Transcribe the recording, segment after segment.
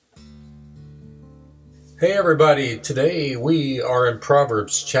Hey everybody, today we are in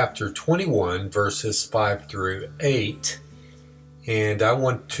Proverbs chapter 21 verses 5 through 8, and I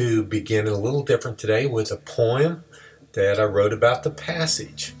want to begin a little different today with a poem that I wrote about the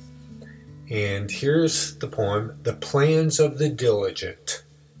passage. And here's the poem, The Plans of the Diligent.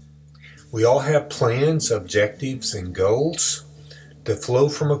 We all have plans, objectives, and goals that flow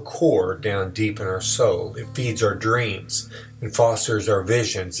from a core down deep in our soul. It feeds our dreams and fosters our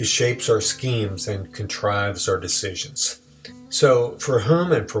visions. It shapes our schemes and contrives our decisions. So, for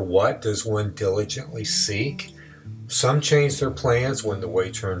whom and for what does one diligently seek? Some change their plans when the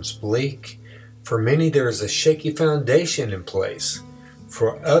way turns bleak. For many, there is a shaky foundation in place.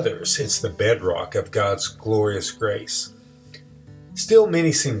 For others, it's the bedrock of God's glorious grace. Still,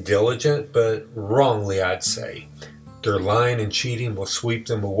 many seem diligent, but wrongly, I'd say. Their lying and cheating will sweep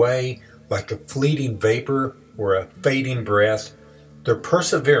them away like a fleeting vapor or a fading breath. Their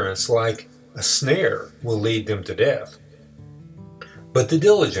perseverance, like a snare, will lead them to death. But the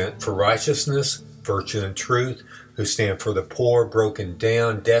diligent for righteousness, virtue, and truth, who stand for the poor, broken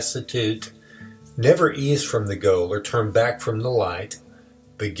down, destitute, never ease from the goal or turn back from the light,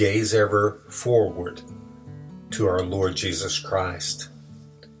 but gaze ever forward to our Lord Jesus Christ.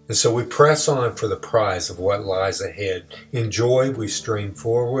 And so we press on for the prize of what lies ahead. In joy we strain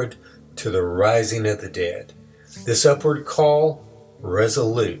forward to the rising of the dead. This upward call,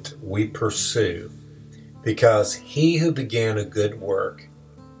 resolute, we pursue, because he who began a good work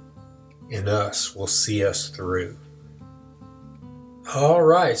in us will see us through. All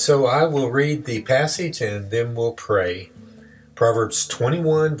right, so I will read the passage and then we'll pray. Proverbs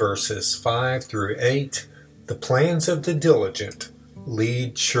 21 verses 5 through 8. The plans of the diligent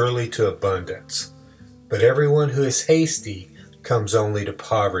lead surely to abundance, but everyone who is hasty comes only to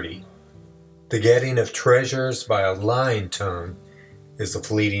poverty. The getting of treasures by a lying tongue is a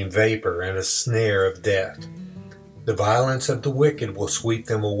fleeting vapor and a snare of death. The violence of the wicked will sweep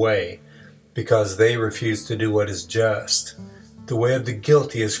them away, because they refuse to do what is just. The way of the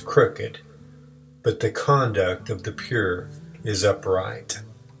guilty is crooked, but the conduct of the pure is upright.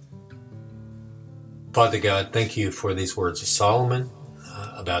 Father God, thank you for these words of Solomon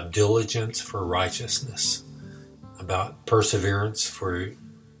about diligence for righteousness, about perseverance for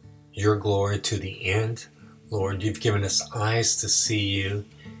your glory to the end. Lord, you've given us eyes to see you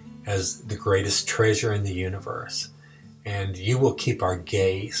as the greatest treasure in the universe, and you will keep our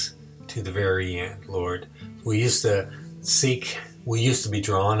gaze to the very end, Lord. We used to be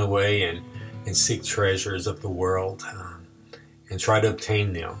drawn away and seek treasures of the world and try to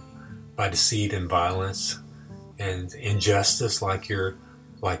obtain them by deceit and violence and injustice, like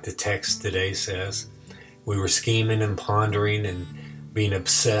the text today says. We were scheming and pondering and being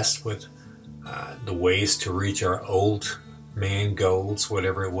obsessed with the ways to reach our old man goals,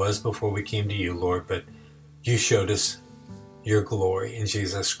 whatever it was before we came to you, Lord. But you showed us your glory in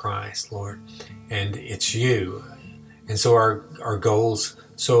Jesus Christ, Lord. And it's you. And so our goals,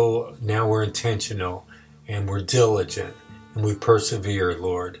 so now we're intentional and we're diligent and we persevere,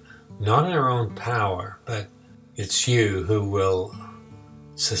 Lord. Not in our own power, but it's you who will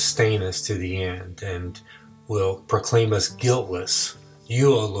sustain us to the end and will proclaim us guiltless.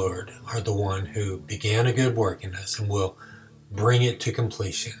 You, O Lord, are the one who began a good work in us and will bring it to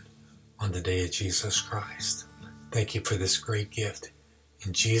completion on the day of Jesus Christ. Thank you for this great gift.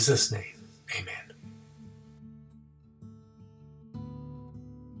 In Jesus' name, amen.